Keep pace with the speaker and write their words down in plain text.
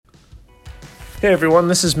Hey everyone,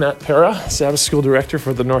 this is Matt Pera, Sabbath School Director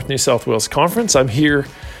for the North New South Wales Conference. I'm here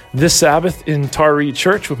this Sabbath in Taree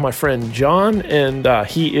Church with my friend John, and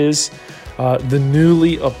he is the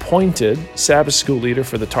newly appointed Sabbath School leader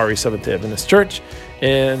for the Taree Seventh-day Adventist Church.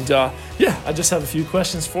 And I just have a few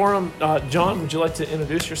questions for him. John, would you like to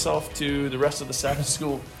introduce yourself to the rest of the Sabbath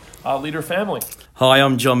School leader family? Hi,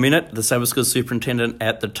 I'm John Minnett, the Sabbath School Superintendent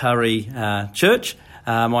at the Taree Church.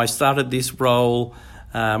 I started this role.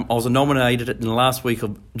 I was nominated in the last week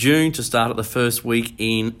of June to start at the first week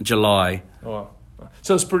in July. Oh, wow.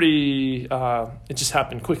 So it's pretty, it just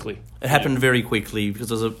happened quickly. It happened very quickly because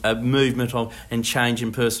there was a movement and change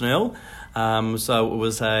in personnel. So it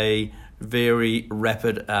was a very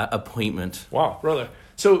rapid appointment. Wow, brother.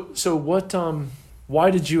 So what,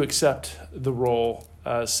 why did you accept the role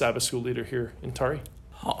as Sabbath School leader here in Taree?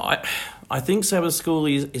 I think Sabbath School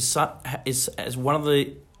is one of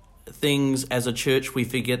the things as a church we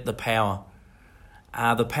forget the power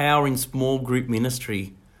in small group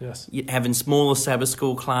ministry. Yes, having smaller Sabbath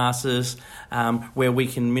School classes where we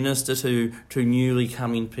can minister to newly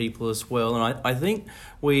coming people as well. And I think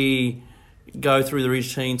we go through the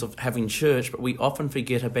routines of having church, but we often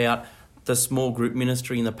forget about the small group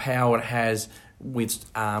ministry and the power it has with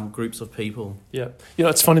groups of people. Yeah,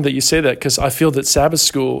 it's funny that you say that because I feel that Sabbath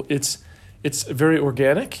School it's very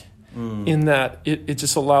organic. In that it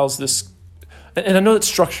just allows this, and I know it's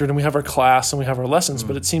structured and we have our class and we have our lessons,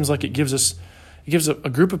 but it seems like it gives a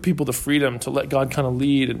group of people the freedom to let God kind of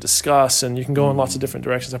lead and discuss, and you can go in lots of different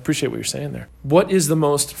directions. I appreciate what you're saying there. What is the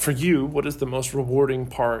most rewarding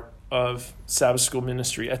part of Sabbath School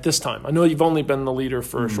ministry at this time? I know you've only been the leader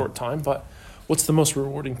for a short time, but what's the most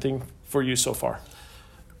rewarding thing for you so far?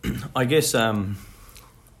 I guess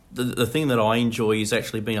the thing that I enjoy is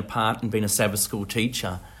actually being a part and being a Sabbath School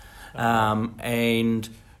teacher. And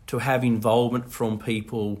to have involvement from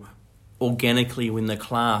people organically in the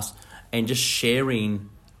class and just sharing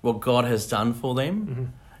what God has done for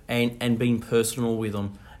them and being personal with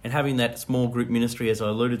them and having that small group ministry, as I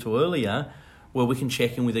alluded to earlier, where we can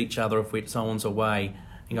check in with each other if someone's away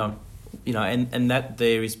and go, and that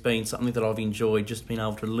there has been something that I've enjoyed, just being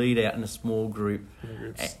able to lead out in a small group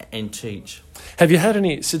and teach. Have you had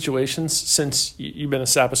any situations since you've been a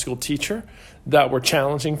Sabbath School teacher that were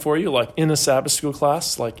challenging for you, like in a Sabbath School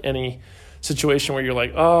class, like any situation where you're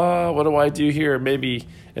like, what do I do here? Maybe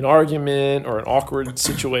an argument or an awkward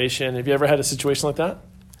situation. Have you ever had a situation like that?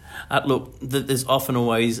 Look, there's often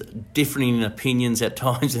always differing opinions at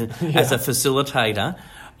times as a facilitator.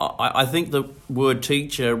 I think the word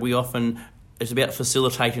teacher, it's about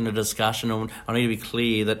facilitating a discussion, and I need to be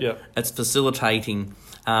clear that it's facilitating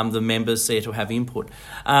the members there to have input.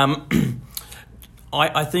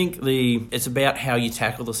 I think it's about how you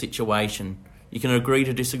tackle the situation. You can agree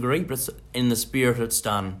to disagree, but it's in the spirit it's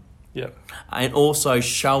done. Yeah. And also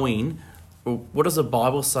showing, what does the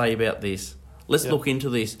Bible say about this? Let's look into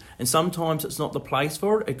this. And sometimes it's not the place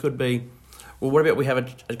for it. It could be, well, what about we have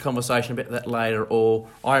a conversation about that later, or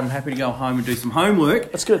I'm happy to go home and do some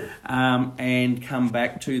homework. That's good. And come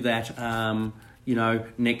back to that,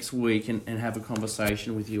 next week and have a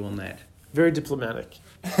conversation with you on that. Very diplomatic.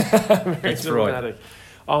 That's diplomatic.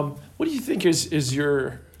 Right. What do you think is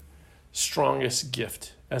your strongest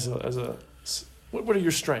gift as a what are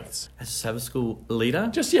your strengths? As a Sabbath School leader?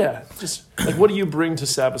 Just like what do you bring to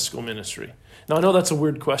Sabbath School ministry? Now, I know that's a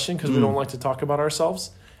weird question because we don't like to talk about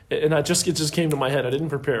ourselves. And it just came to my head. I didn't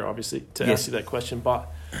prepare, obviously, to ask you that question.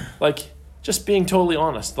 But, just being totally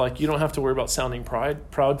honest. You don't have to worry about sounding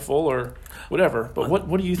proudful or whatever. But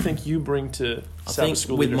what do you think you bring to Sabbath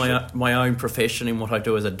School leadership? With my own profession and what I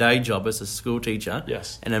do as a day job as a school teacher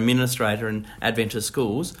and administrator in Adventist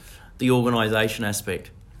schools, the organisation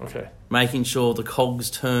aspect. Okay. Making sure the cogs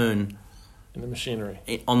turn in the machinery.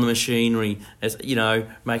 On the machinery, as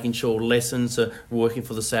making sure lessons are working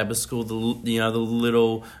for the Sabbath School. The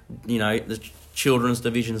children's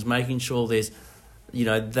divisions, making sure there's,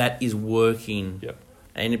 that is working. Yep.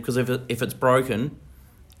 And because if it's broken,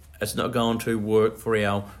 it's not going to work for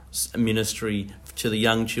our ministry to the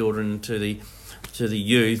young children, to the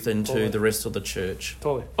youth, and to the rest of the church.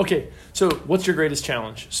 Totally. Okay. So, what's your greatest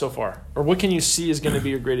challenge so far, or what can you see is going to be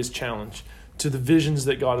your greatest challenge to the visions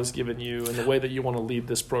that God has given you and the way that you want to lead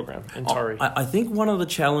this program in Taree? I think one of the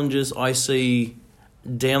challenges I see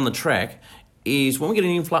down the track is when we get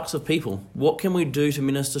an influx of people, what can we do to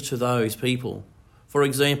minister to those people? For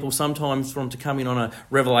example, sometimes to come in on a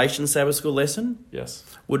Revelation Sabbath School lesson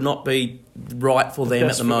would not be right for them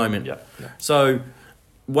at the moment. Yeah. So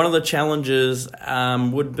one of the challenges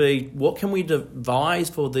would be, what can we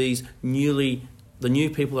devise for these newly the new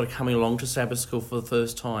people that are coming along to Sabbath school for the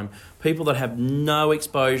first time, people that have no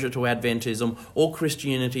exposure to Adventism or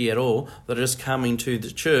Christianity at all, that are just coming to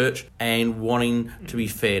the church and wanting to be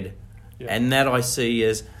fed. Yeah. And that I see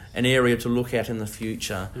as an area to look at in the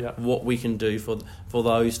future, what we can do for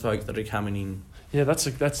those folk that are coming in. Yeah,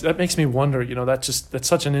 that makes me wonder, that's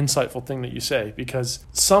such an insightful thing that you say, because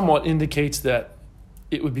somewhat indicates that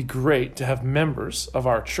it would be great to have members of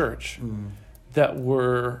our church that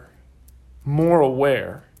were more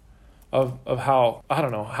aware of how, I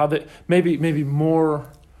don't know, how they maybe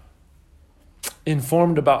more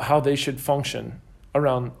informed about how they should function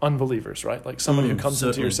around unbelievers, right? Like somebody who comes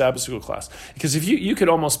into your Sabbath school class. Because if you could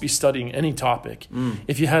almost be studying any topic,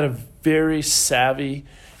 if you had a very savvy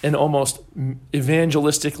and almost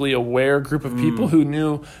evangelistically aware group of people who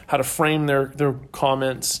knew how to frame their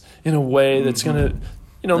comments in a way that's going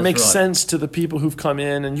to, make sense to the people who've come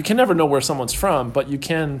in. And you can never know where someone's from, but you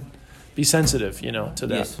can be sensitive, to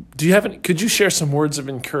that. Yes. Could you share some words of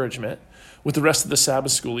encouragement with the rest of the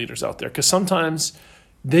Sabbath school leaders out there? Because sometimes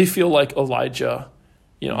they feel like Elijah,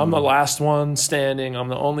 I'm the last one standing, I'm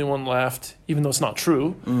the only one left, even though it's not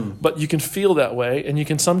true. But you can feel that way, and you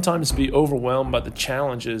can sometimes be overwhelmed by the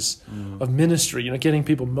challenges of ministry, getting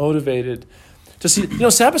people motivated to see.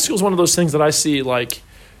 Sabbath school is one of those things that I see like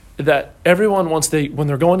that everyone, when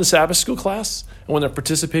they're going to Sabbath school class and when they're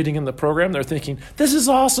participating in the program, they're thinking, this is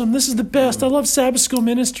awesome, this is the best, I love Sabbath school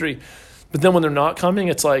ministry. But then when they're not coming,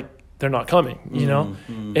 it's like, they're not coming,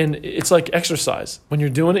 And it's like exercise. When you're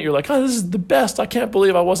doing it, you're like, oh, this is the best. I can't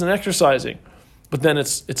believe I wasn't exercising. But then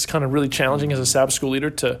it's kind of really challenging as a Sabbath school leader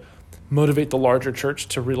to motivate the larger church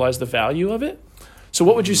to realize the value of it. So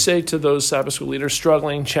what would you say to those Sabbath school leaders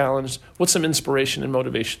struggling, challenged? What's some inspiration and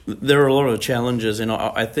motivation? There are a lot of challenges, and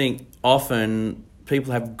I think often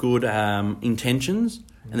people have good intentions,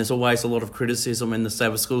 and there's always a lot of criticism, and the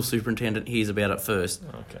Sabbath school superintendent hears about it first.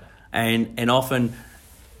 Okay. And often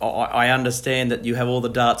I understand that you have all the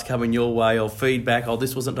darts coming your way, or feedback,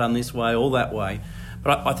 this wasn't done this way, or that way.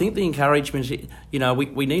 But I think the encouragement,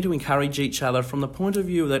 we need to encourage each other from the point of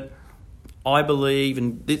view that I believe,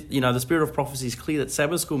 and the spirit of prophecy is clear, that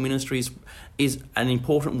Sabbath school ministry is an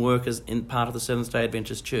important work as in part of the Seventh-day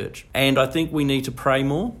Adventist Church. And I think we need to pray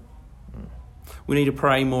more. We need to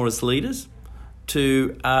pray more as leaders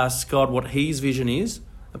to ask God what his vision is,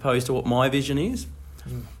 opposed to what my vision is.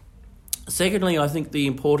 Secondly, I think the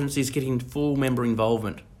importance is getting full member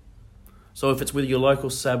involvement. So if it's with your local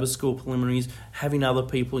Sabbath school preliminaries, having other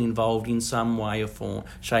people involved in some way or form,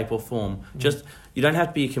 shape or form. Just, you don't have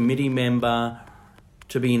to be a committee member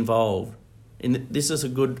to be involved. And this is a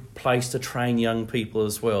good place to train young people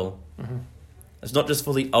as well. It's not just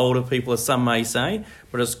for the older people, as some may say,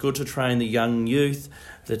 but it's good to train the young youth,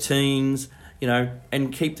 the teens,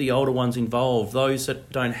 and keep the older ones involved. Those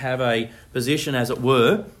that don't have a position, as it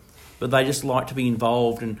were, but they just like to be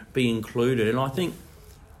involved and be included. And I think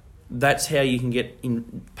that's how you can get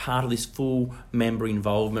in part of this full member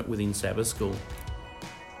involvement within Sabbath school.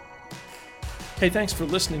 Hey, thanks for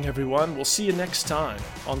listening, everyone. We'll see you next time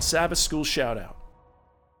on Sabbath School Shoutout.